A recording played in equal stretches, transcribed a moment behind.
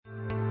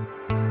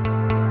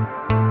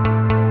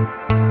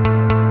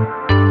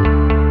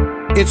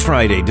It's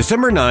Friday,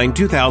 December 9,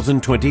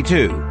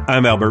 2022.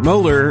 I'm Albert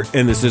Mohler,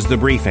 and this is The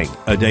Briefing,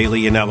 a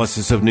daily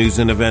analysis of news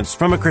and events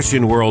from a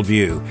Christian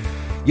worldview.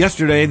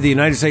 Yesterday, the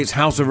United States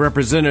House of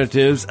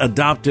Representatives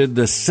adopted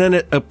the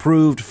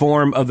Senate-approved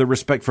form of the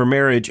Respect for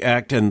Marriage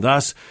Act, and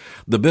thus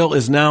the bill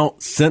is now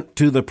sent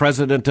to the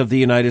President of the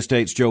United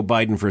States, Joe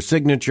Biden, for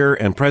signature,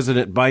 and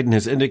President Biden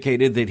has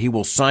indicated that he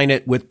will sign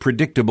it with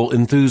predictable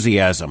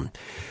enthusiasm.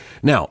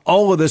 Now,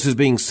 all of this is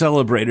being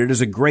celebrated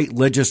as a great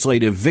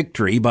legislative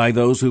victory by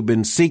those who've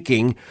been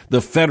seeking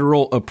the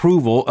federal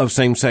approval of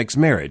same-sex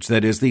marriage.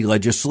 That is, the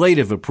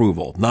legislative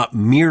approval, not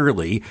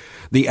merely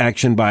the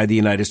action by the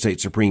United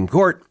States Supreme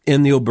Court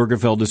in the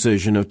Obergefell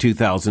decision of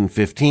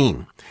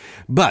 2015.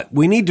 But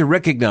we need to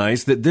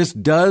recognize that this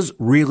does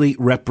really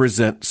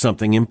represent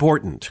something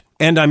important.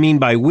 And I mean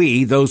by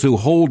we, those who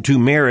hold to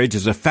marriage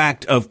as a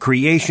fact of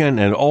creation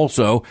and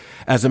also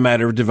as a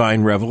matter of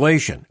divine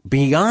revelation.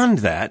 Beyond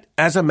that,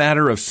 as a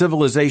matter of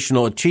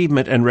civilizational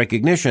achievement and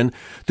recognition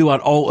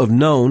throughout all of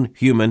known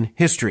human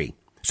history.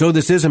 So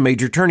this is a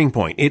major turning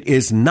point. It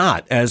is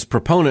not, as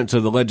proponents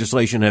of the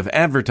legislation have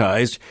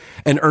advertised,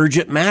 an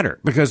urgent matter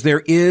because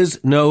there is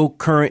no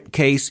current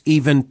case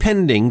even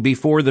pending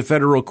before the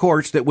federal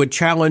courts that would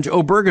challenge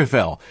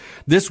Obergefell.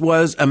 This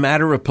was a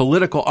matter of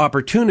political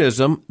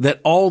opportunism that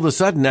all of a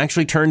sudden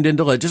actually turned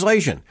into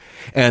legislation.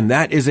 And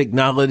that is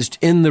acknowledged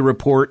in the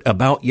report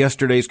about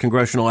yesterday's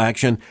congressional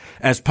action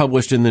as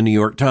published in the New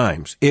York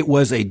Times. It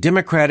was a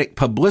Democratic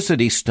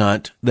publicity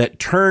stunt that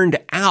turned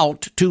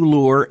out to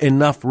lure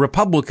enough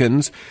Republicans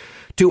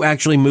to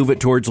actually move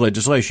it towards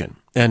legislation.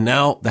 And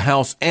now the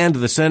House and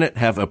the Senate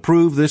have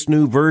approved this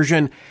new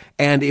version,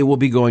 and it will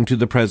be going to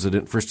the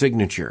president for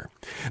signature.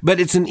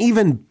 But it's an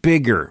even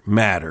bigger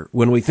matter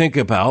when we think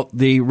about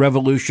the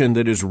revolution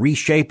that is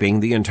reshaping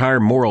the entire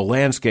moral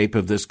landscape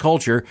of this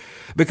culture,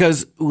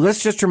 because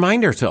let's just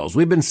remind ourselves,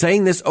 we've been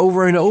saying this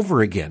over and over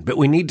again, but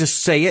we need to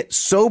say it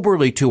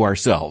soberly to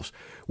ourselves.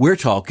 We're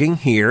talking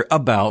here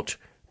about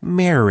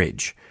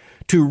marriage.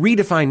 To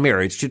redefine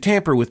marriage, to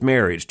tamper with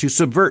marriage, to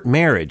subvert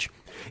marriage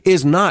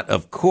is not,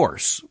 of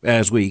course,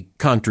 as we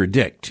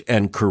contradict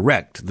and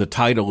correct the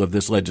title of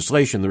this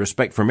legislation, the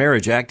Respect for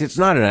Marriage Act. It's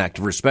not an act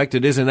of respect.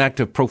 It is an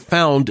act of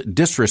profound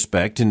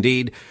disrespect.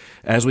 Indeed,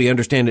 as we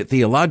understand it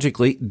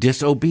theologically,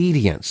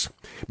 disobedience.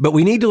 But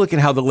we need to look at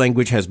how the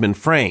language has been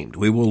framed.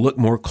 We will look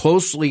more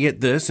closely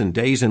at this in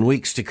days and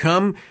weeks to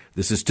come.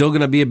 This is still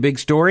going to be a big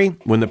story.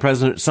 When the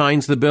president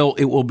signs the bill,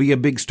 it will be a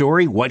big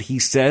story. What he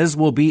says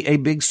will be a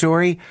big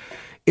story.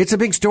 It's a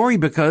big story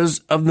because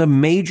of the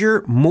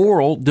major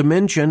moral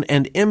dimension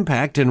and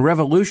impact and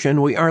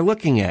revolution we are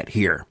looking at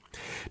here.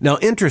 Now,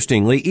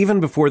 interestingly,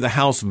 even before the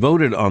House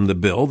voted on the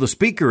bill, the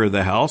Speaker of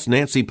the House,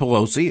 Nancy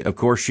Pelosi, of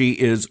course, she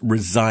is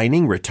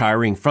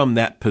retiring from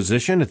that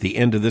position at the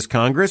end of this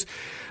Congress,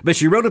 but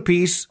she wrote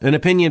an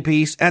opinion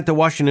piece at the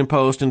Washington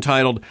Post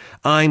entitled,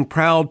 "I'm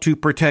proud to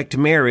protect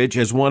marriage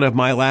as one of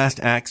my last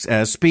acts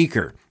as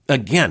Speaker."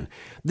 Again,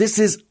 this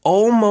is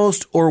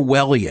almost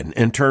Orwellian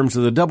in terms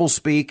of the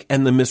doublespeak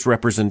and the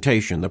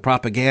misrepresentation, the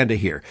propaganda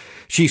here.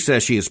 She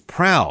says she is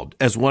proud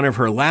as one of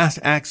her last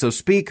acts of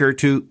Speaker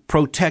to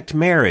protect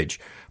marriage.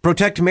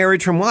 Protect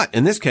marriage from what?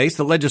 In this case,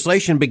 the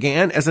legislation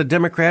began as a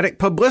Democratic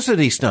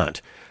publicity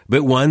stunt,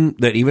 but one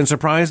that even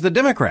surprised the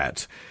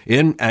Democrats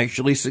in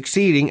actually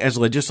succeeding as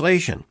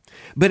legislation.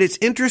 But it's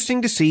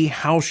interesting to see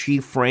how she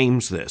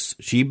frames this.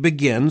 She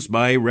begins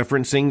by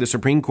referencing the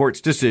Supreme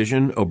Court's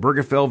decision,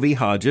 Obergefell v.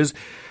 Hodges.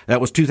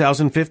 That was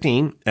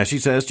 2015, as she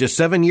says, just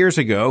 7 years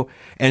ago.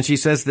 And she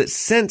says that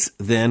since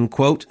then,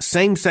 quote,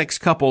 same-sex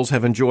couples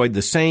have enjoyed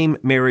the same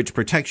marriage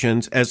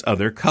protections as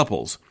other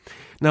couples.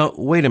 Now,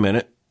 wait a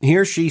minute.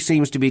 Here she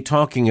seems to be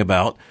talking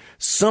about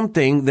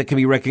something that can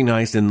be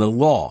recognized in the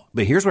law.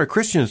 But here's where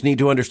Christians need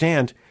to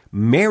understand.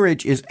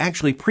 Marriage is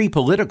actually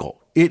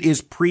pre-political. It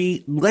is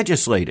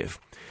pre-legislative.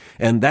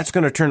 And that's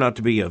going to turn out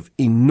to be of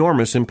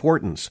enormous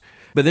importance.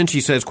 But then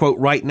she says, quote,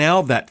 right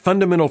now that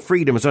fundamental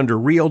freedom is under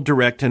real,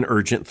 direct, and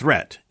urgent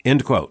threat,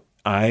 end quote.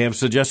 I have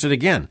suggested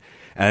again,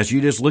 as you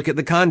just look at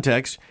the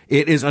context,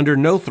 it is under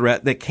no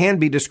threat that can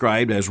be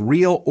described as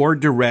real or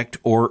direct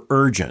or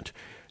urgent.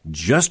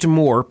 Just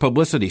more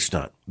publicity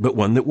stunt, but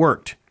one that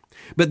worked.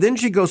 But then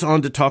she goes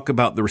on to talk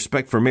about the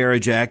Respect for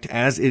Marriage Act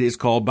as it is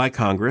called by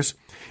Congress,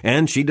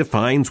 and she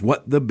defines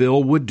what the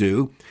bill would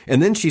do.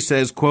 And then she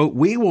says, quote,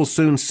 we will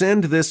soon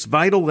send this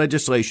vital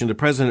legislation to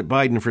President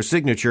Biden for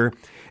signature,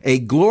 a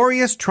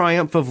glorious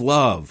triumph of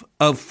love,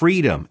 of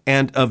freedom,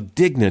 and of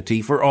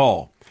dignity for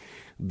all.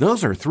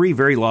 Those are three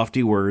very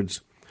lofty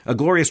words. A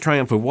glorious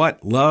triumph of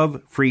what?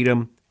 Love,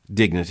 freedom,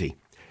 dignity.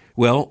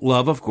 Well,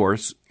 love, of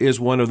course, is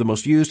one of the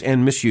most used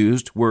and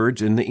misused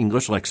words in the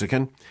English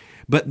lexicon.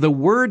 But the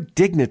word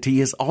dignity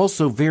is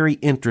also very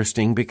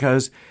interesting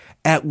because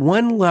at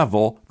one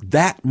level,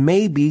 that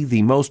may be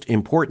the most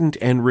important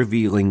and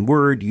revealing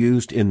word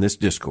used in this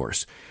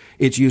discourse.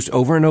 It's used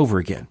over and over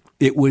again.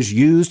 It was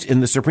used in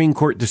the Supreme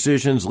Court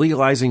decisions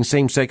legalizing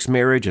same-sex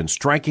marriage and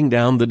striking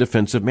down the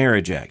Defense of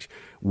Marriage Act.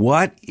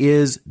 What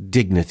is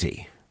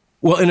dignity?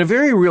 Well, in a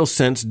very real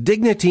sense,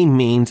 dignity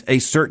means a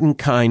certain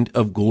kind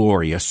of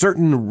glory, a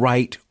certain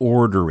right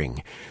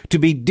ordering. To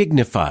be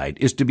dignified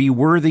is to be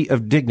worthy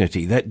of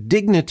dignity. That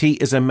dignity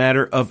is a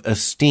matter of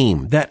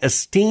esteem. That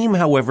esteem,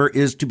 however,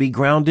 is to be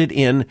grounded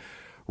in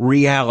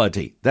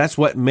reality. That's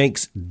what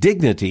makes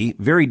dignity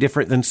very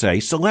different than, say,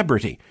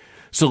 celebrity.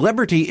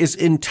 Celebrity is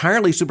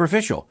entirely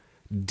superficial.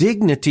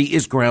 Dignity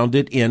is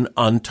grounded in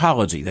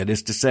ontology, that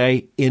is to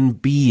say, in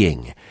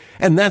being.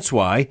 And that's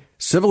why,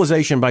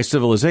 civilization by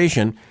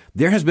civilization,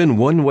 there has been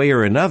one way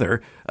or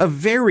another a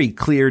very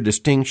clear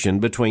distinction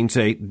between,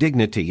 say,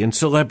 dignity and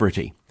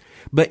celebrity.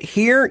 But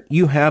here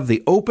you have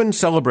the open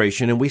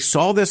celebration, and we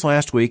saw this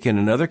last week in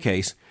another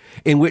case,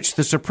 in which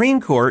the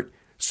Supreme Court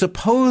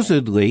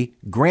supposedly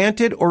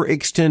granted or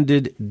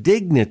extended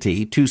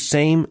dignity to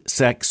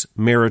same-sex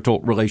marital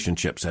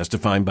relationships as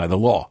defined by the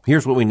law.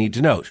 Here's what we need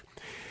to note.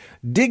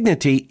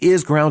 Dignity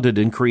is grounded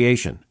in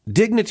creation.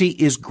 Dignity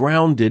is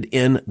grounded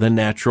in the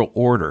natural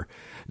order.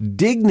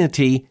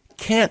 Dignity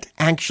can't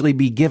actually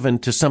be given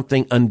to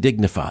something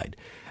undignified.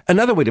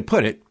 Another way to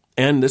put it,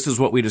 and this is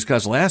what we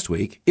discussed last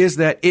week, is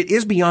that it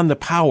is beyond the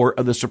power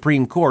of the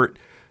Supreme Court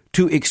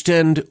to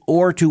extend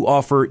or to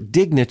offer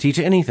dignity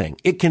to anything.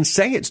 It can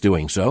say it's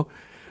doing so,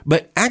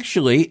 but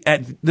actually,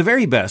 at the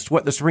very best,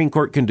 what the Supreme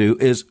Court can do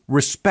is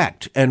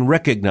respect and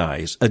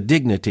recognize a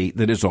dignity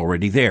that is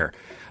already there.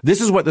 This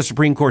is what the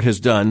Supreme Court has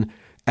done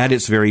at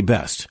its very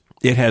best.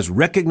 It has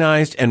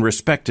recognized and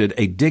respected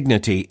a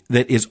dignity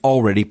that is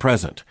already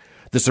present.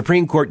 The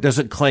Supreme Court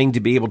doesn't claim to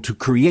be able to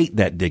create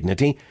that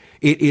dignity.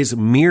 It is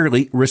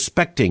merely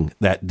respecting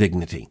that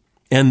dignity.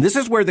 And this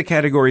is where the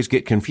categories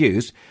get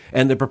confused,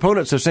 and the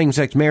proponents of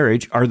same-sex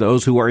marriage are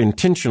those who are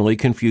intentionally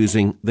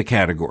confusing the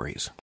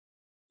categories.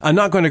 I'm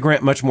not going to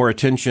grant much more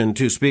attention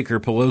to Speaker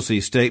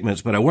Pelosi's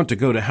statements, but I want to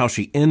go to how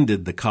she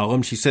ended the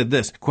column. She said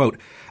this, quote,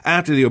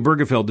 after the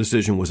Obergefell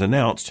decision was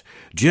announced,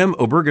 Jim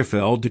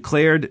Obergefell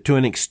declared to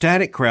an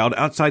ecstatic crowd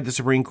outside the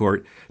Supreme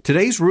Court,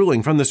 today's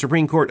ruling from the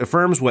Supreme Court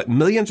affirms what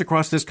millions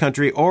across this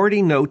country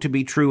already know to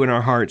be true in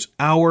our hearts.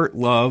 Our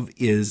love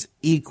is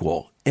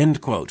equal,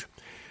 end quote.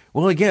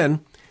 Well,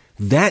 again,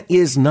 that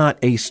is not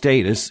a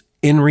status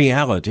in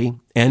reality,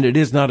 and it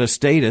is not a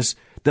status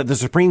that the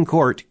Supreme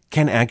Court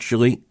can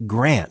actually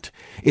grant.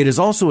 It is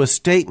also a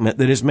statement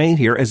that is made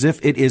here as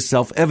if it is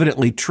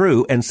self-evidently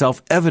true and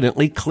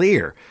self-evidently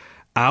clear.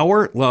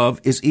 Our love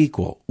is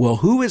equal. Well,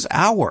 who is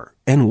our?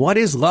 And what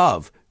is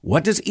love?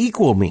 What does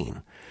equal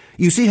mean?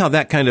 You see how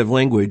that kind of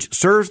language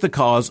serves the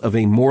cause of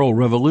a moral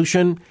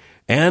revolution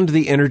and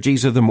the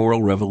energies of the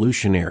moral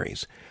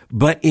revolutionaries.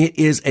 But it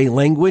is a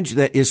language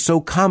that is so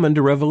common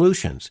to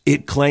revolutions.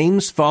 It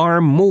claims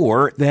far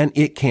more than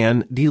it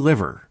can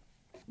deliver.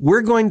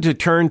 We're going to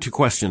turn to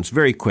questions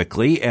very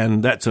quickly,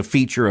 and that's a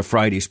feature of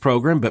Friday's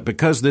program, but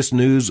because this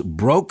news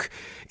broke,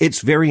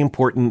 it's very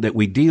important that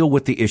we deal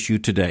with the issue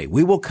today.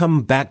 We will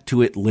come back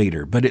to it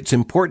later, but its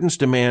importance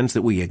demands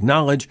that we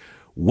acknowledge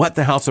what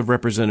the House of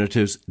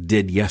Representatives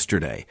did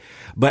yesterday.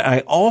 But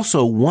I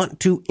also want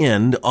to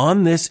end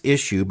on this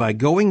issue by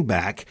going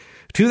back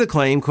to the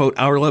claim, quote,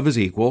 our love is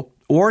equal,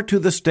 or to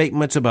the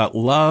statements about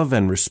love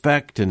and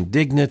respect and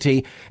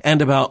dignity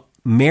and about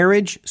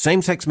marriage,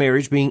 same-sex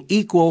marriage being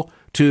equal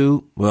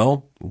to,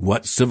 well,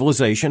 what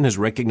civilization has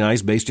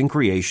recognized based in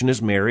creation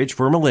as marriage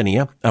for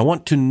millennia. I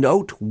want to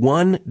note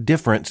one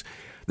difference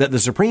that the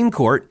Supreme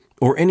Court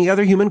or any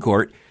other human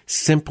court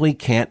simply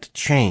can't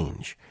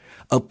change.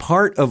 A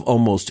part of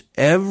almost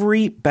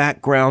every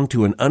background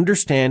to an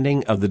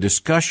understanding of the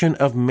discussion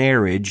of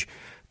marriage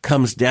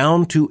comes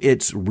down to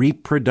its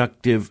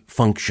reproductive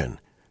function,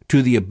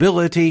 to the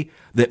ability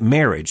that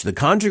marriage, the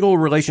conjugal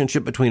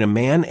relationship between a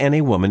man and a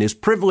woman, is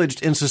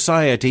privileged in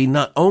society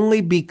not only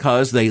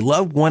because they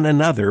love one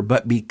another,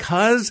 but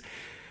because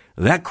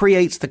that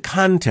creates the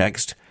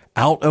context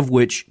out of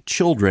which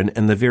children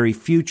and the very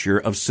future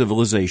of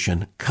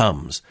civilization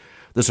comes.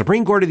 The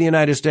Supreme Court of the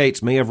United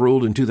States may have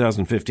ruled in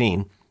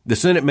 2015. The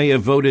Senate may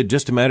have voted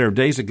just a matter of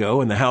days ago,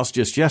 and the House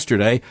just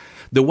yesterday.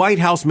 The White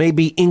House may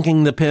be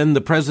inking the pen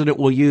the president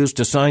will use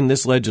to sign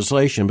this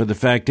legislation, but the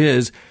fact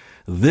is,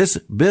 this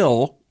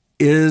bill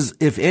is,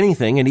 if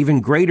anything, an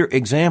even greater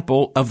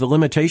example of the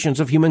limitations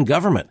of human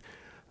government.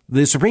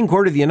 The Supreme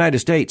Court of the United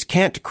States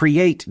can't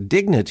create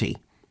dignity,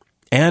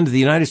 and the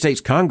United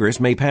States Congress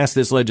may pass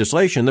this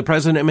legislation, the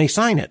president may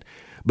sign it,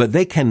 but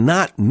they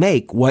cannot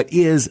make what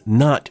is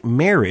not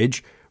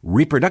marriage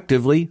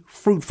reproductively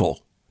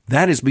fruitful.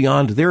 That is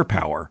beyond their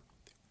power,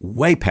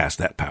 way past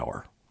that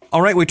power.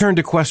 All right, we turn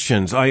to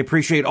questions. I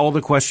appreciate all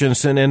the questions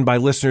sent in by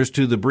listeners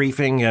to the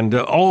briefing, and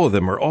all of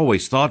them are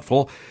always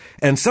thoughtful,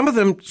 and some of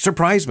them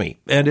surprise me,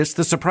 and it's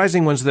the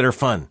surprising ones that are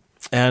fun.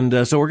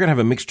 And so we're going to have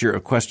a mixture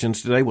of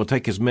questions today. We'll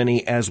take as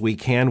many as we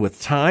can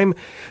with time.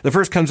 The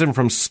first comes in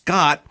from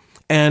Scott,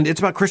 and it's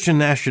about Christian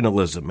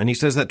nationalism. And he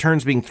says that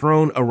term's being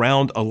thrown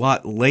around a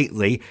lot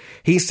lately.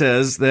 He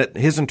says that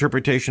his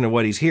interpretation of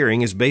what he's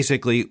hearing is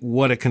basically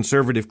what a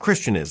conservative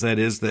Christian is. That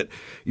is, that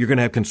you're going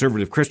to have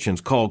conservative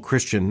Christians called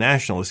Christian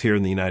nationalists here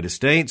in the United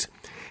States.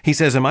 He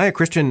says, am I a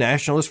Christian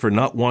nationalist for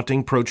not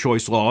wanting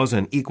pro-choice laws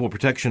and equal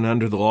protection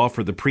under the law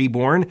for the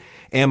preborn?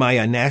 Am I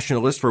a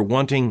nationalist for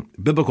wanting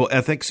biblical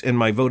ethics in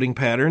my voting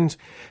patterns?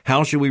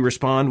 How should we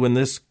respond when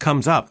this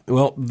comes up?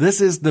 Well,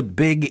 this is the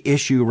big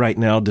issue right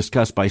now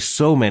discussed by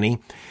so many,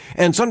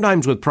 and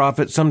sometimes with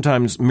profit,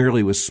 sometimes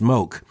merely with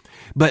smoke.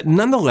 But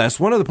nonetheless,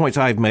 one of the points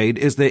I've made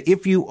is that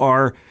if you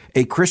are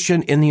a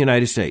Christian in the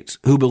United States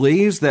who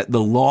believes that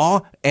the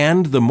law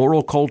and the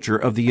moral culture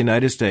of the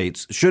United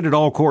States should at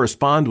all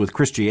correspond with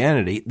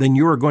Christianity, then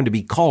you are going to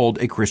be called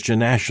a Christian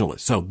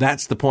nationalist. So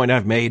that's the point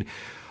I've made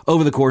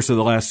over the course of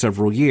the last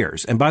several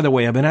years. And by the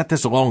way, I've been at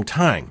this a long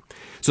time.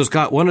 So,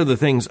 Scott, one of the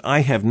things I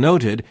have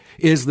noted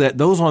is that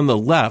those on the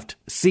left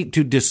seek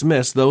to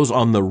dismiss those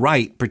on the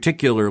right,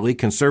 particularly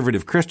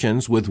conservative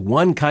Christians, with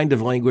one kind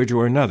of language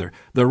or another,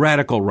 the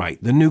radical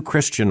right, the new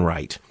Christian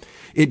right.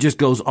 It just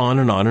goes on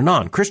and on and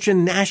on.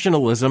 Christian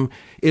nationalism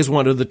is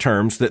one of the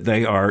terms that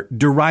they are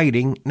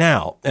deriding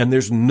now, and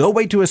there's no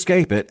way to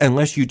escape it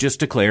unless you just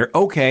declare,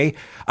 okay,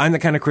 I'm the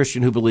kind of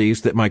Christian who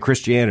believes that my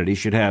Christianity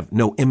should have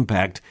no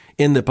impact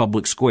in the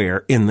public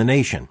square in the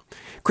nation.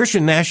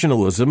 Christian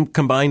nationalism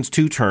combines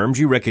two terms.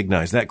 You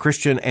recognize that,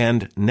 Christian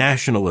and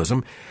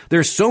nationalism.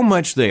 There's so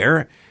much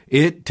there.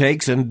 It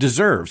takes and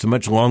deserves a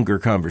much longer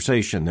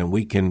conversation than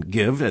we can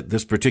give at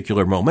this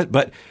particular moment,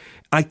 but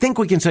I think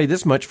we can say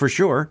this much for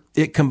sure.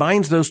 It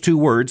combines those two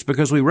words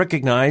because we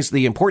recognize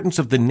the importance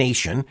of the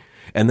nation,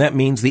 and that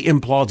means the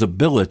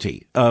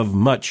implausibility of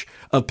much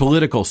of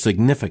political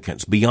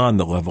significance beyond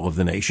the level of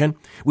the nation.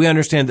 We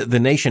understand that the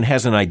nation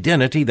has an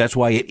identity. That's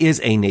why it is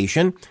a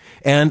nation.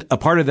 And a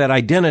part of that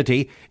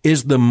identity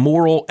is the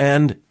moral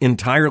and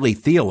entirely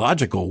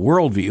theological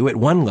worldview at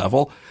one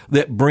level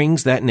that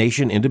brings that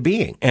nation into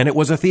being. And it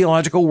was a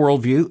theological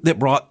worldview that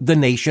brought the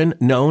nation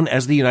known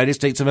as the United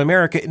States of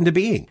America into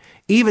being.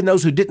 Even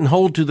those who didn't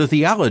hold to the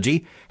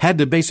theology had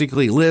to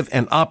basically live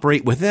and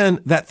operate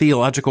within that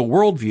theological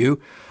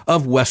worldview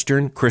of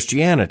Western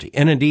Christianity,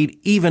 and indeed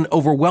even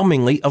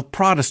overwhelmingly of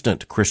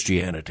Protestant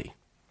Christianity.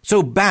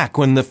 So back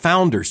when the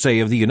founders, say,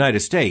 of the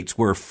United States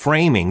were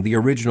framing the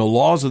original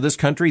laws of this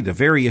country, the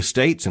various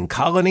states and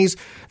colonies,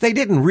 they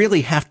didn't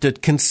really have to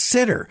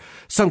consider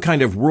some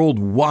kind of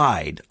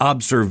worldwide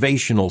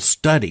observational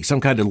study,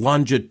 some kind of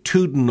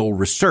longitudinal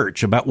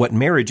research about what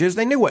marriage is.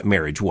 They knew what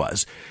marriage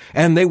was.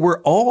 And they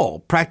were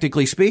all,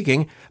 practically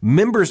speaking,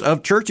 members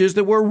of churches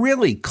that were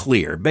really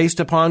clear based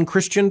upon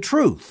Christian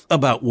truth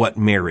about what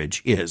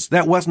marriage is.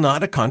 That was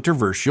not a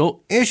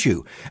controversial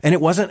issue. And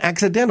it wasn't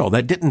accidental.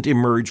 That didn't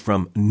emerge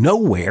from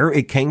nowhere.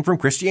 It came from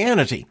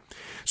Christianity.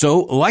 So,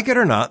 like it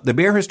or not, the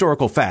bare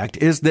historical fact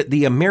is that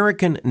the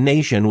American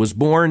nation was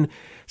born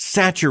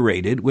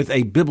saturated with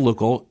a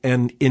biblical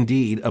and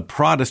indeed a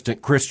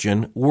Protestant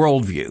Christian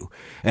worldview.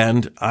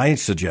 And I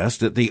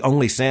suggest that the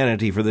only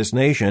sanity for this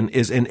nation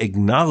is in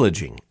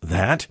acknowledging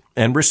that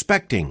and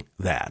respecting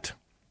that.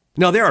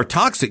 Now, there are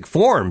toxic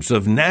forms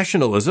of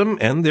nationalism,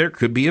 and there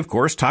could be, of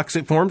course,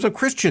 toxic forms of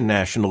Christian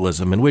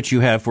nationalism, in which you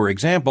have, for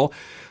example,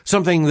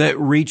 something that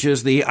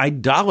reaches the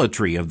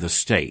idolatry of the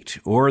state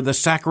or the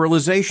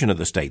sacralization of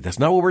the state. That's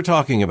not what we're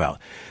talking about.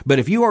 But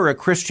if you are a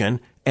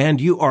Christian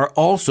and you are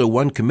also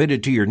one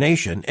committed to your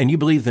nation, and you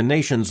believe the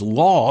nation's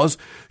laws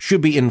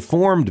should be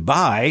informed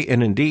by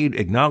and indeed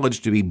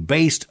acknowledged to be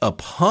based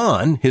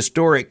upon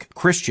historic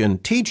Christian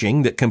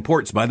teaching that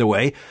comports, by the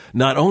way,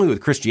 not only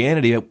with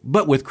Christianity,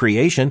 but with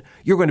creation,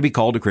 you're going to be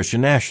called a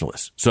Christian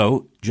nationalist.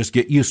 So just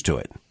get used to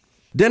it.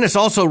 Dennis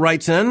also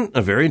writes in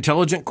a very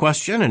intelligent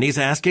question, and he's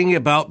asking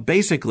about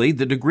basically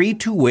the degree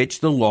to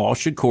which the law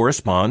should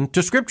correspond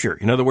to Scripture.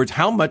 In other words,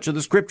 how much of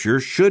the Scripture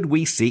should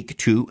we seek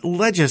to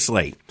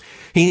legislate?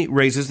 He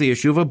raises the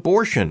issue of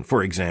abortion,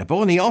 for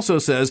example, and he also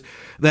says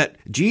that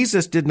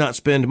Jesus did not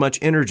spend much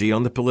energy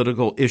on the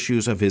political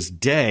issues of his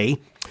day.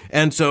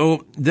 And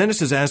so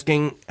Dennis is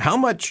asking how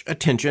much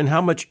attention,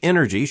 how much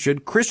energy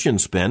should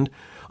Christians spend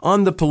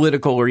on the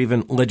political or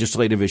even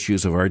legislative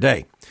issues of our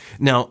day.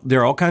 Now, there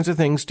are all kinds of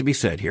things to be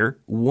said here.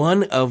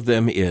 One of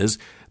them is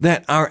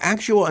that our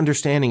actual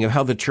understanding of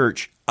how the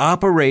church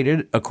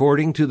operated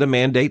according to the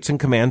mandates and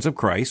commands of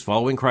Christ,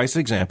 following Christ's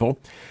example,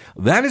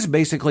 that is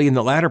basically in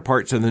the latter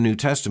parts of the New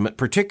Testament,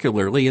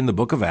 particularly in the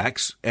book of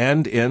Acts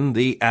and in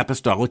the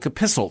apostolic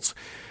epistles.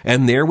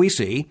 And there we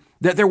see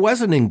that there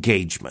was an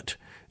engagement.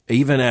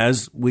 Even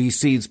as we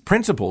see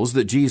principles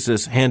that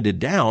Jesus handed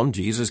down,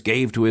 Jesus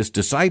gave to his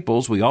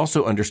disciples, we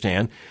also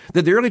understand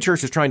that the early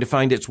church is trying to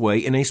find its way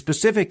in a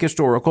specific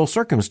historical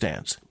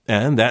circumstance.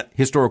 And that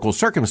historical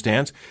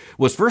circumstance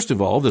was, first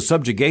of all, the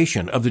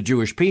subjugation of the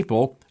Jewish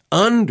people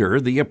under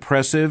the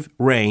oppressive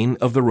reign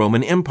of the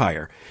Roman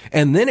Empire.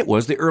 And then it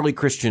was the early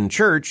Christian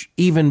church,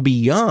 even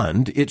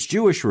beyond its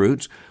Jewish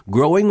roots,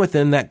 growing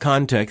within that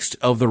context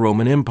of the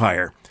Roman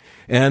Empire.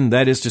 And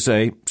that is to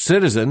say,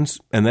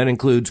 citizens, and that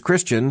includes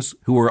Christians,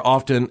 who were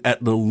often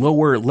at the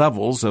lower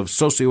levels of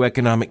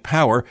socioeconomic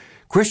power.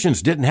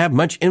 Christians didn't have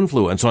much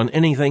influence on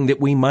anything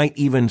that we might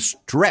even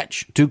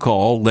stretch to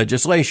call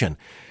legislation.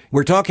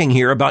 We're talking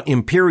here about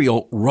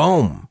imperial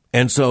Rome,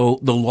 and so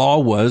the law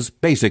was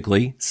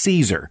basically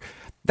Caesar.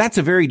 That's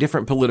a very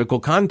different political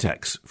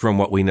context from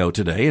what we know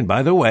today. And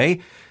by the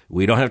way,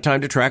 we don't have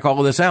time to track all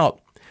of this out,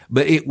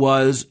 but it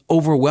was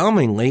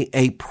overwhelmingly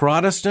a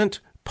Protestant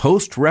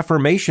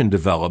post-Reformation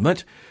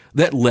development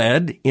that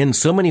led in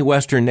so many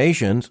Western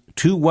nations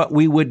to what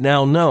we would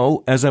now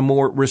know as a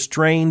more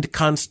restrained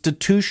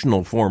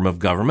constitutional form of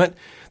government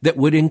that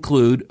would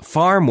include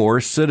far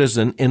more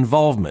citizen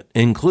involvement,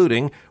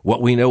 including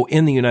what we know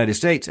in the United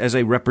States as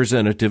a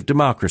representative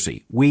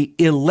democracy. We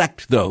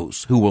elect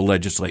those who will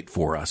legislate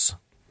for us.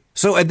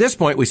 So at this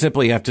point, we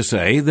simply have to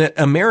say that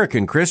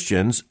American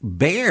Christians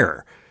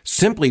bear,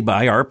 simply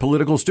by our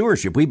political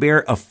stewardship, we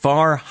bear a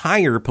far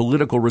higher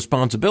political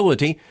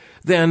responsibility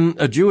than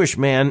a Jewish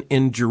man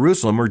in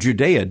Jerusalem or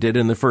Judea did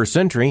in the first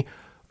century,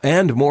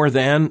 and more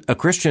than a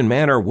Christian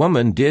man or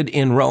woman did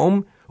in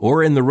Rome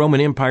or in the Roman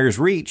Empire's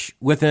reach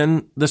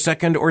within the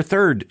second or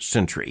third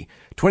century.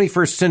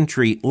 21st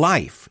century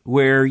life,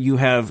 where you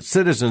have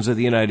citizens of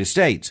the United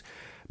States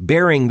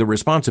bearing the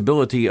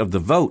responsibility of the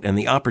vote and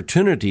the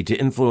opportunity to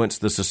influence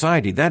the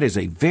society, that is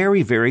a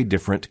very, very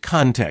different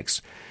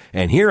context.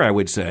 And here I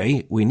would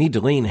say we need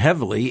to lean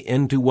heavily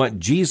into what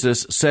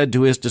Jesus said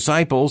to his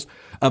disciples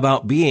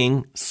about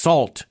being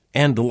salt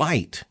and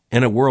light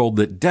in a world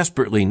that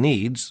desperately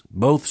needs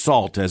both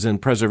salt as in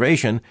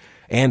preservation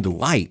and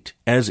light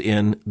as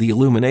in the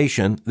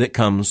illumination that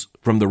comes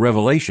from the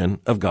revelation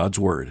of God's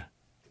Word.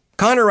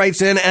 Connor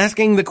writes in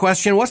asking the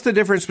question, what's the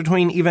difference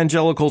between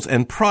evangelicals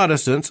and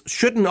Protestants?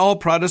 Shouldn't all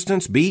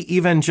Protestants be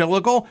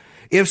evangelical?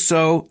 If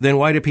so, then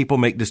why do people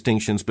make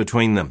distinctions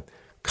between them?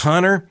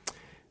 Connor,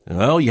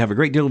 well, you have a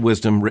great deal of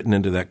wisdom written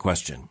into that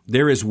question.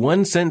 There is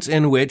one sense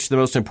in which the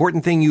most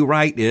important thing you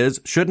write is,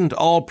 shouldn't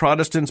all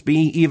Protestants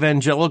be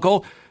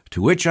evangelical?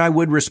 To which I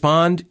would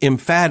respond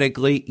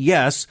emphatically,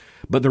 yes,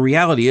 but the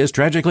reality is,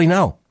 tragically,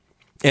 no.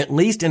 At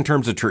least in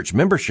terms of church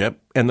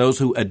membership and those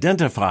who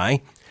identify.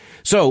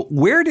 So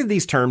where did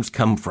these terms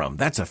come from?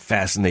 That's a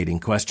fascinating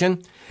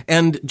question.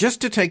 And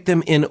just to take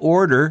them in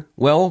order,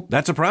 well,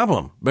 that's a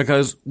problem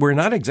because we're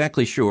not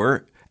exactly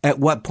sure at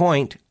what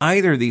point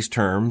either of these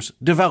terms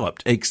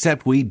developed,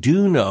 except we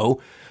do know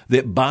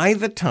that by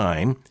the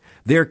time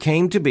there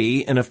came to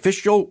be an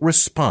official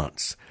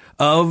response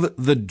of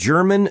the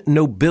German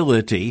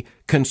nobility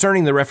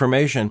concerning the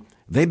Reformation,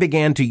 they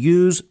began to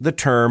use the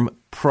term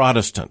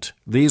Protestant.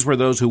 These were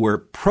those who were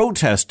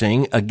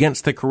protesting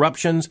against the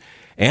corruptions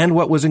and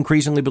what was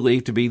increasingly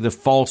believed to be the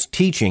false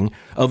teaching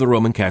of the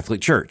Roman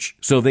Catholic Church.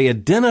 So they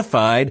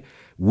identified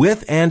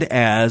with and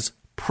as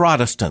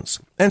Protestants.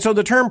 And so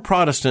the term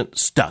Protestant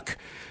stuck.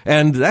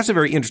 And that's a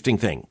very interesting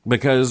thing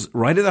because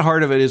right at the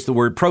heart of it is the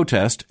word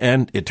protest,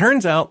 and it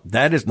turns out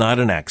that is not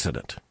an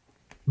accident.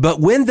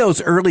 But when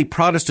those early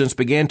Protestants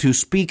began to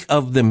speak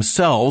of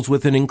themselves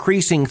with an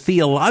increasing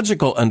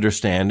theological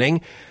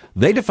understanding,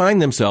 they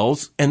defined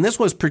themselves, and this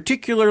was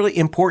particularly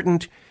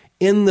important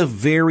in the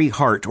very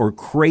heart or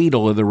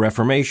cradle of the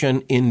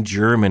Reformation in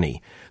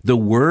Germany. The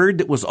word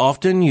that was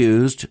often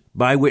used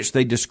by which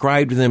they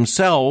described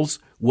themselves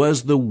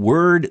was the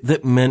word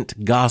that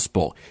meant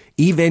gospel,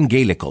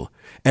 evangelical.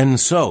 And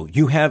so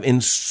you have in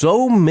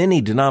so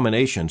many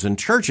denominations and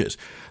churches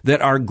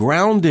that are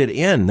grounded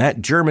in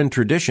that German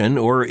tradition,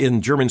 or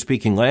in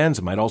German-speaking lands,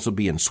 it might also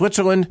be in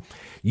Switzerland,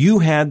 you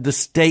had the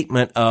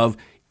statement of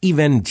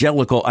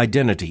evangelical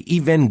identity,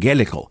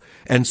 evangelical.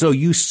 And so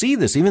you see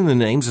this even in the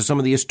names of some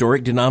of the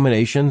historic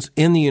denominations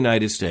in the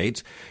United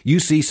States. You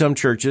see some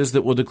churches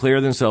that will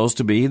declare themselves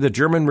to be the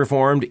German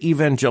Reformed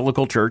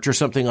Evangelical Church or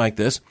something like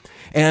this.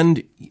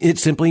 And it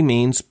simply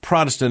means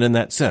Protestant in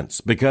that sense,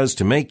 because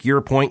to make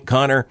your point,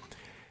 Connor,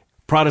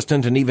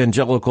 Protestant and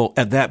evangelical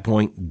at that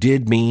point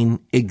did mean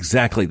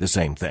exactly the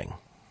same thing.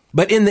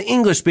 But in the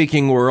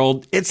English-speaking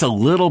world, it's a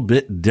little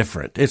bit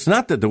different. It's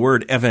not that the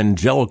word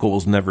evangelical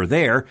was never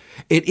there.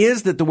 It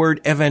is that the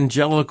word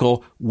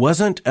evangelical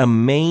wasn't a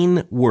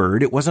main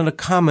word. It wasn't a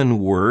common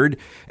word.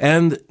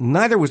 And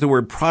neither was the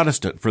word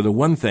Protestant, for the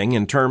one thing,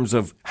 in terms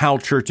of how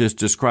churches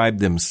describe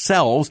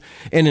themselves.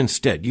 And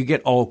instead, you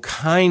get all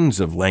kinds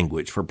of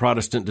language for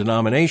Protestant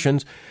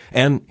denominations.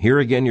 And here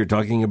again, you're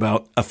talking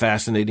about a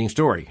fascinating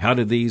story. How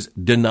did these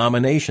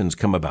denominations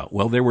come about?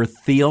 Well, there were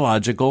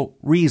theological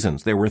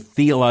reasons. There were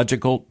theological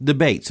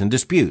debates and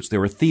disputes. There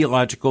were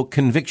theological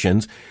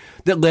convictions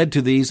that led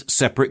to these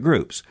separate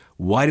groups.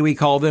 Why do we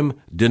call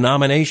them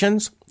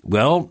denominations?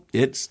 Well,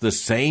 it's the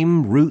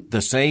same root,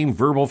 the same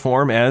verbal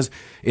form as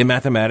in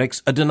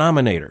mathematics, a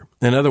denominator.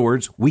 In other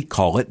words, we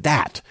call it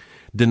that.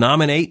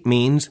 Denominate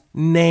means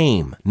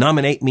name.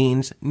 Nominate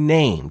means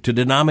name. To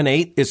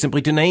denominate is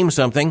simply to name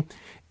something.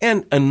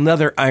 And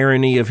another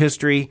irony of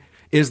history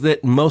is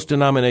that most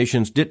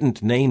denominations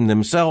didn't name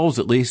themselves,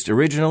 at least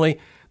originally.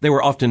 They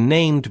were often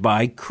named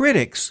by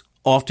critics,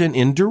 often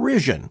in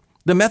derision.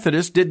 The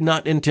Methodists did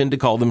not intend to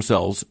call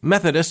themselves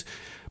Methodists,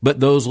 but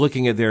those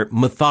looking at their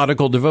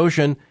methodical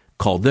devotion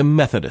called them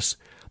Methodists.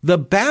 The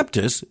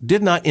Baptists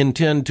did not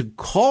intend to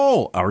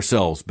call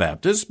ourselves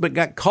Baptists, but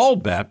got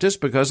called Baptists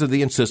because of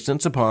the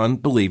insistence upon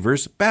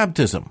believers'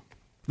 baptism.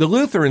 The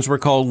Lutherans were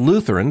called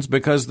Lutherans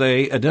because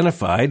they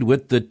identified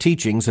with the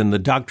teachings and the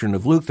doctrine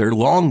of Luther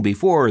long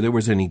before there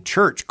was any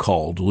church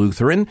called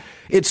Lutheran.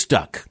 It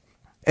stuck.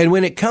 And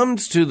when it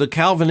comes to the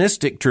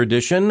Calvinistic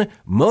tradition,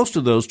 most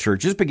of those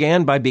churches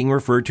began by being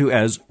referred to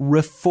as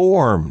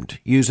Reformed,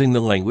 using the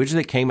language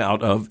that came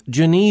out of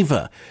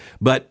Geneva.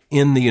 But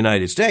in the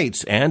United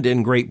States and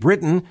in Great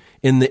Britain,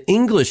 in the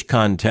English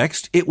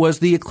context, it was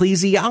the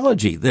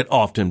ecclesiology that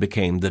often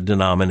became the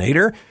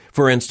denominator.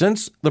 For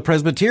instance, the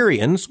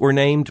Presbyterians were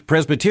named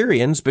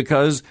Presbyterians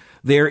because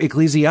their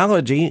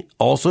ecclesiology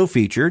also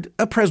featured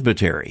a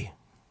presbytery.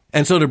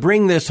 And so to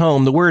bring this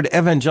home, the word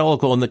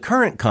evangelical in the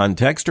current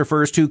context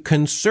refers to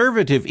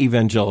conservative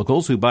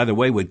evangelicals who, by the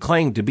way, would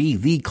claim to be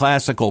the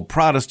classical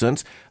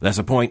Protestants. That's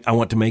a point I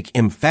want to make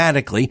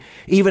emphatically.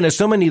 Even as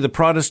so many of the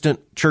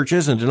Protestant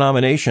churches and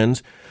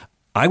denominations,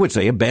 I would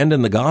say,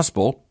 abandoned the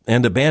gospel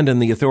and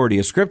abandoned the authority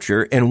of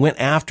Scripture and went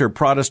after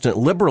Protestant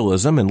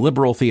liberalism and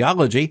liberal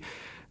theology.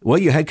 Well,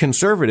 you had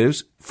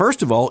conservatives,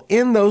 first of all,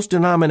 in those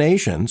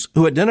denominations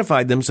who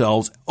identified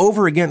themselves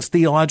over against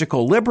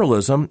theological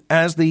liberalism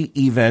as the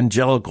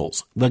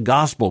evangelicals, the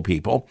gospel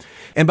people.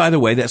 And by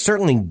the way, that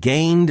certainly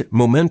gained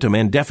momentum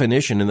and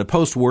definition in the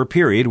post-war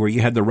period where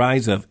you had the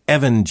rise of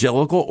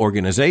evangelical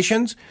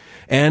organizations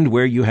and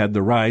where you had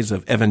the rise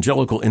of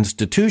evangelical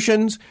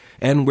institutions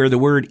and where the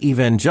word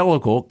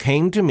evangelical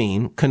came to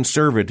mean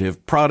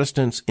conservative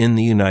Protestants in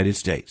the United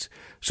States.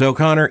 So,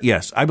 Connor,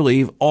 yes, I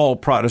believe all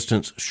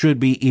Protestants should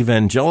be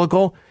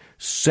evangelical.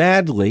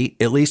 Sadly,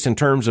 at least in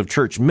terms of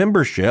church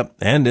membership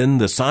and in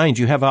the signs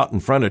you have out in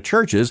front of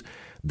churches,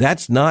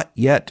 that's not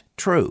yet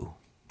true.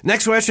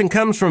 Next question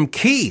comes from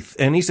Keith,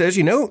 and he says,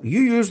 you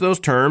use those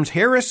terms,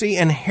 heresy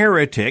and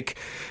heretic,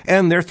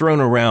 and they're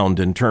thrown around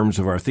in terms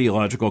of our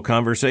theological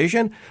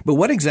conversation, but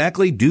what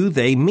exactly do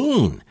they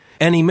mean?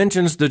 And he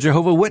mentions the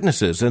Jehovah's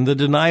Witnesses and the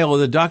denial of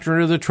the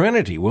doctrine of the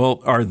Trinity.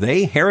 Well, are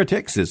they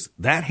heretics? Is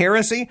that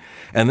heresy?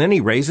 And then he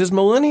raises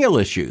millennial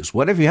issues.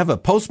 What if you have a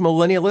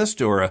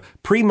post-millennialist or a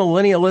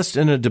premillennialist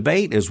in a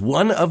debate? Is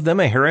one of them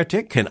a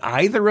heretic? Can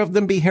either of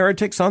them be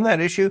heretics on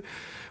that issue?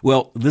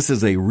 Well, this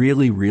is a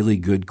really, really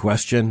good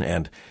question,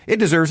 and it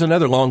deserves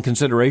another long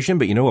consideration.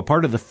 But a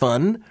part of the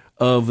fun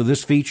of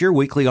this feature,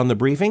 Weekly on the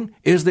Briefing,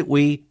 is that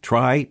we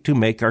try to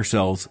make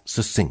ourselves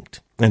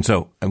succinct. And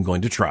so I'm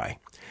going to try.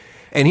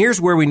 And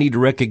here's where we need to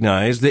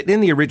recognize that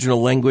in the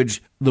original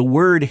language, the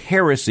word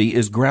heresy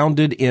is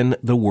grounded in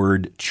the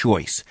word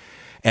choice.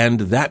 And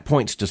that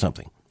points to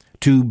something.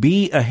 To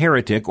be a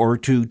heretic or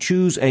to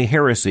choose a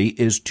heresy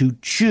is to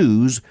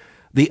choose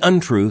the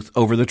untruth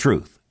over the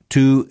truth,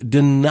 to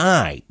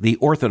deny the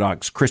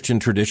Orthodox Christian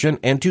tradition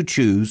and to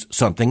choose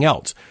something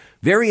else.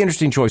 Very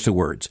interesting choice of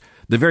words.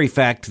 The very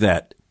fact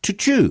that to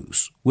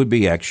choose would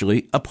be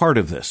actually a part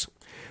of this.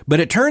 But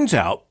it turns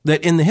out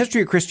that in the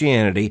history of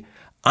Christianity,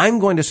 I'm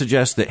going to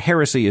suggest that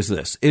heresy is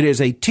this. It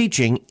is a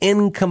teaching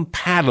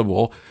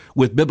incompatible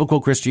with biblical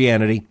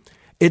Christianity.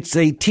 It's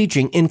a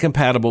teaching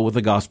incompatible with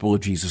the gospel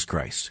of Jesus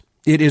Christ.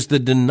 It is the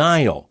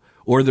denial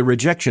or the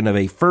rejection of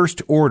a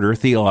first-order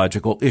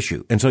theological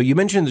issue. And so you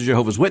mentioned the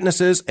Jehovah's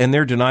Witnesses and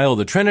their denial of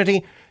the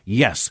Trinity.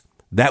 Yes,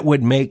 that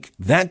would make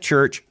that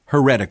church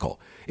heretical.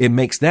 It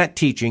makes that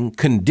teaching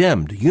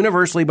condemned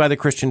universally by the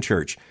Christian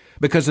church.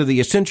 Because of the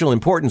essential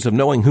importance of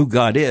knowing who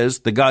God is,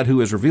 the God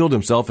who has revealed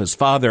himself as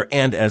Father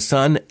and as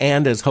Son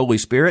and as Holy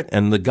Spirit,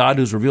 and the God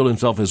who's revealed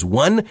himself as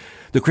one,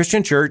 the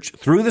Christian church,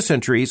 through the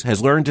centuries,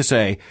 has learned to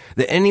say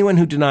that anyone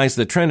who denies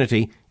the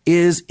Trinity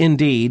is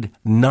indeed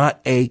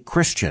not a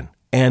Christian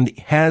and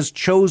has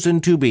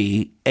chosen to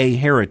be a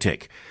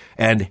heretic.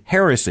 And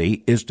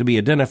heresy is to be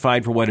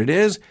identified for what it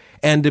is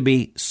and to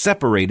be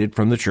separated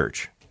from the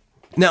church.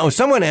 Now, if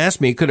someone asked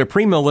me, could a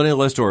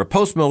premillennialist or a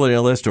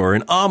postmillennialist or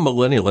an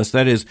amillennialist,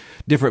 that is,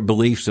 different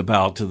beliefs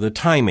about the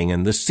timing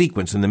and the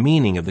sequence and the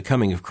meaning of the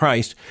coming of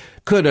Christ,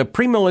 could a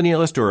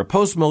premillennialist or a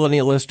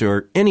postmillennialist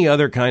or any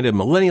other kind of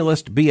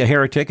millennialist be a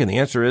heretic? And the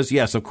answer is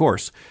yes, of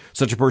course.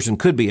 Such a person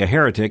could be a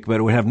heretic, but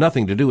it would have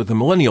nothing to do with the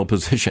millennial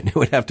position. It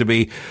would have to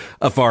be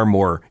a far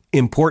more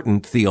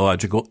important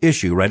theological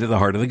issue right at the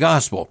heart of the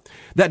gospel.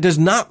 That does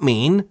not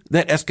mean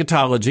that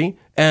eschatology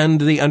and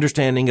the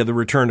understanding of the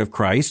return of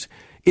Christ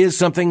is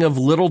something of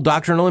little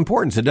doctrinal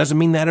importance. It doesn't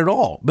mean that at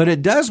all. But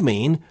it does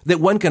mean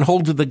that one can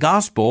hold to the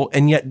gospel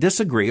and yet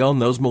disagree on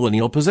those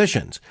millennial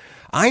positions.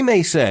 I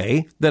may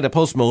say that a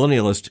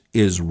postmillennialist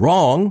is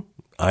wrong.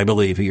 I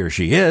believe he or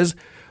she is.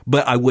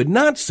 But I would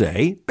not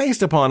say,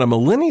 based upon a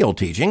millennial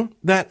teaching,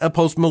 that a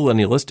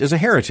postmillennialist is a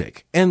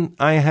heretic. And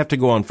I have to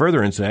go on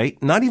further and say,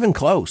 not even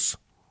close.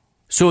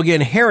 So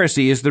again,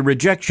 heresy is the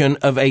rejection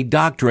of a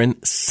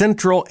doctrine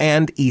central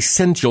and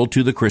essential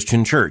to the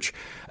Christian church.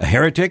 A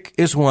heretic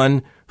is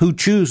one who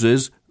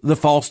chooses the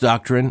false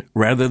doctrine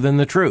rather than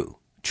the true,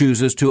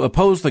 chooses to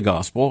oppose the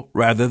gospel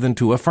rather than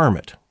to affirm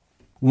it.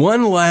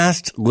 One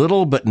last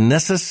little but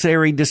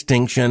necessary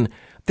distinction.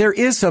 There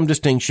is some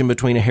distinction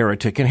between a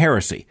heretic and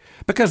heresy,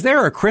 because there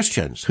are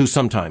Christians who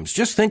sometimes,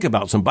 just think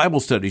about some Bible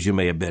studies you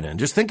may have been in,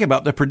 just think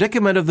about the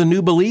predicament of the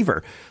new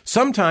believer.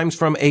 Sometimes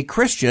from a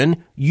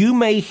Christian, you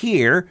may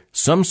hear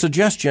some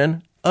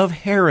suggestion of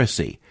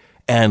heresy.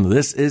 And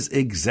this is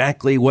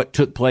exactly what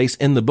took place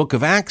in the book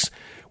of Acts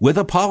with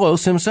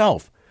Apollos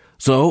himself.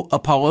 So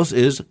Apollos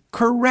is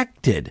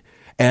corrected,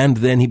 and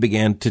then he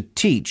began to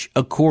teach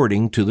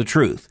according to the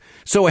truth.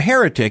 So a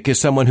heretic is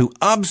someone who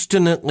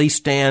obstinately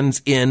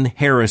stands in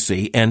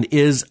heresy and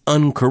is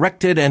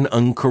uncorrected and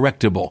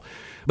uncorrectable.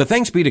 But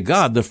thanks be to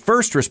God, the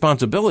first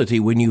responsibility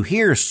when you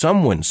hear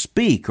someone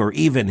speak or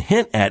even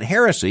hint at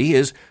heresy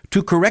is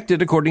to correct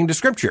it according to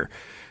Scripture.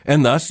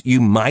 And thus,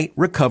 you might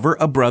recover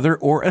a brother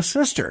or a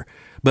sister.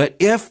 But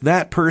if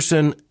that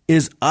person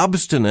is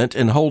obstinate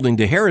in holding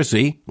to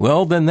heresy,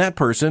 well, then that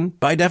person,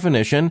 by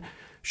definition,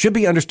 should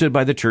be understood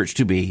by the church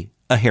to be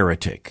a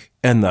heretic,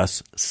 and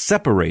thus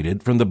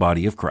separated from the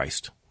body of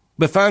Christ.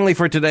 But finally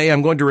for today,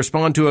 I'm going to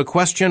respond to a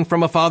question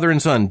from a father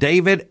and son,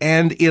 David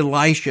and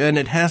Elisha, and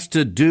it has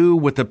to do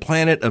with the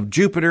planet of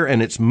Jupiter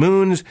and its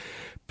moons,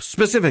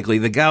 specifically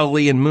the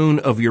Galilean moon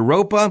of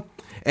Europa.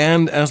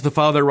 And as the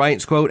father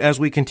writes, quote, as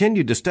we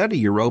continued to study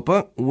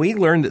Europa, we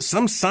learned that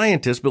some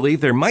scientists believe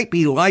there might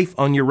be life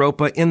on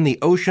Europa in the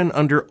ocean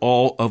under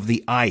all of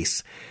the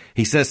ice.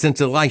 He says,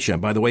 since Elisha,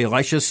 by the way,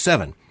 Elisha's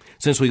 7,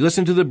 since we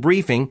listened to the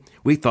briefing,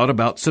 we thought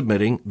about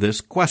submitting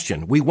this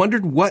question. We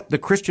wondered what the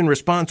Christian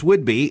response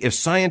would be if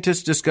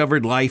scientists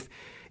discovered life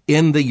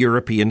in the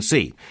European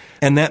Sea.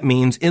 And that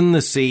means in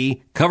the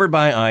sea, covered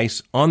by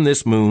ice, on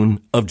this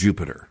moon of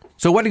Jupiter.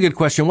 So what a good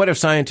question. What if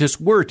scientists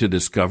were to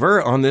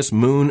discover on this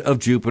moon of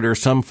Jupiter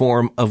some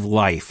form of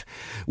life?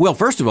 Well,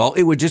 first of all,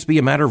 it would just be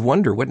a matter of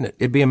wonder, wouldn't it?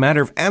 It'd be a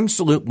matter of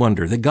absolute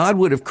wonder that God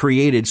would have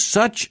created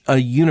such a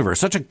universe,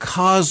 such a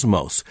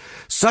cosmos,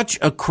 such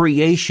a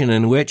creation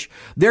in which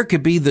there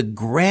could be the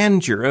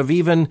grandeur of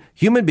even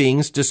human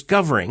beings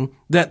discovering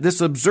that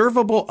this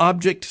observable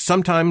object,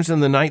 sometimes in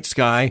the night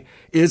sky,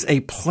 is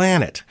a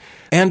planet.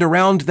 And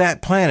around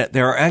that planet,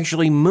 there are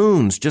actually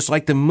moons, just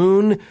like the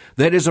moon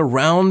that is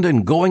around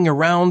and going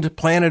around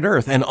planet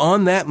Earth. And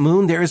on that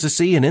moon, there is a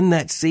sea, and in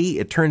that sea,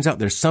 it turns out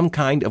there's some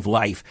kind of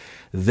life.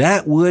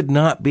 That would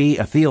not be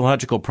a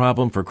theological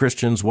problem for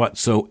Christians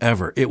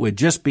whatsoever. It would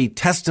just be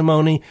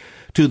testimony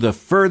to the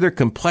further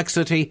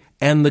complexity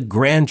and the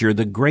grandeur,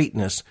 the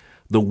greatness,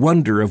 the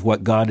wonder of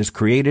what God has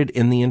created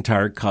in the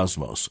entire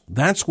cosmos.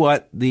 That's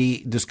what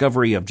the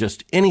discovery of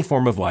just any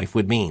form of life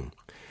would mean.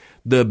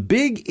 The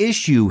big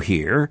issue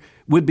here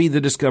would be the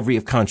discovery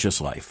of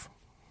conscious life.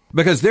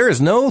 Because there is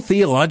no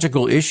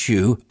theological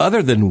issue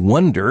other than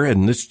wonder,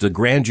 and this is the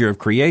grandeur of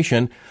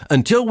creation,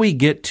 until we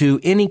get to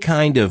any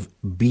kind of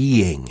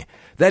being.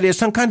 That is,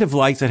 some kind of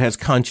life that has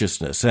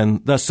consciousness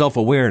and thus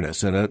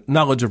self-awareness and a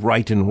knowledge of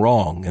right and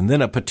wrong, and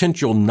then a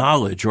potential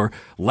knowledge or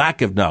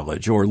lack of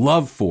knowledge or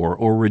love for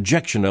or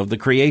rejection of the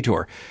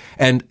Creator.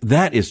 And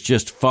that is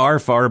just far,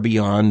 far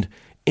beyond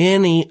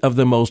any of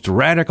the most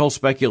radical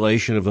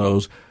speculation of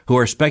those who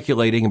are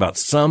speculating about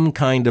some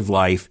kind of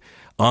life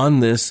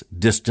on this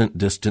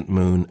distant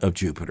moon of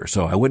Jupiter.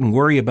 So I wouldn't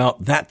worry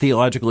about that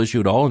theological issue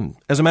at all. And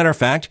as a matter of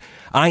fact,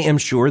 I am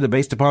sure that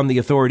based upon the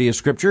authority of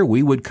Scripture,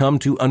 we would come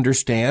to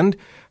understand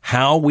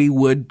how we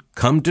would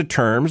come to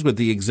terms with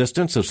the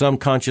existence of some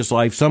conscious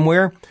life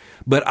somewhere.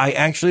 But I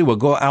actually will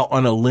go out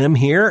on a limb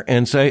here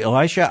and say,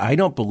 Elisha, I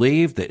don't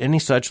believe that any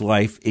such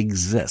life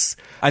exists.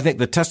 I think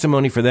the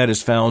testimony for that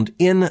is found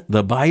in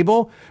the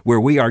Bible, where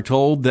we are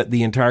told that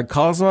the entire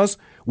cosmos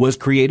was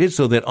created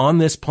so that on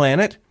this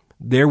planet,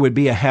 there would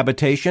be a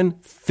habitation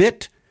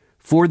fit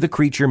for the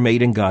creature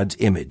made in God's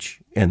image.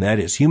 And that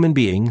is human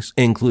beings,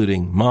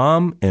 including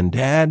mom and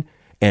dad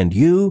and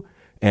you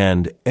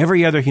and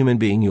every other human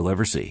being you'll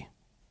ever see.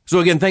 So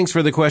again, thanks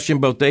for the question,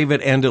 both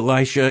David and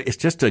Elisha. It's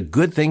just a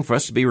good thing for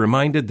us to be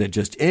reminded that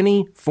just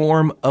any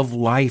form of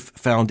life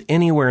found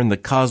anywhere in the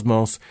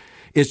cosmos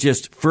is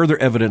just further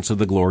evidence of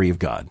the glory of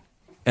God.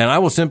 And I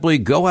will simply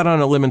go out on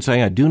a limb and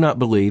say I do not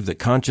believe that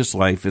conscious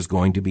life is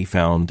going to be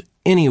found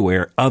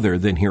anywhere other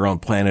than here on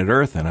planet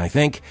Earth. And I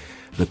think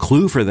the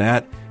clue for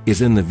that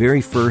is in the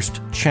very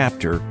first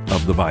chapter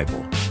of the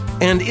Bible.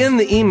 And in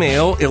the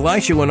email,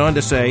 Elisha went on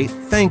to say,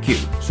 thank you.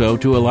 So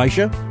to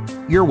Elisha,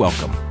 you're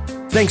welcome.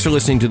 Thanks for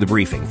listening to The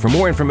Briefing. For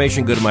more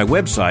information, go to my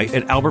website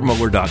at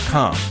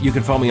albertmohler.com. You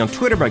can follow me on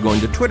Twitter by going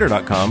to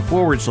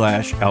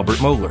twitter.com/Albert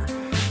Mohler.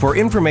 For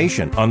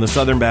information on the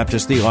Southern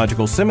Baptist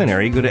Theological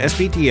Seminary, go to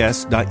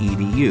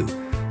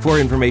spts.edu. For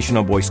information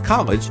on Boyce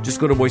College, just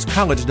go to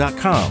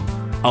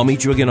boycecollege.com. I'll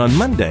meet you again on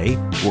Monday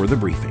for The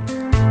Briefing.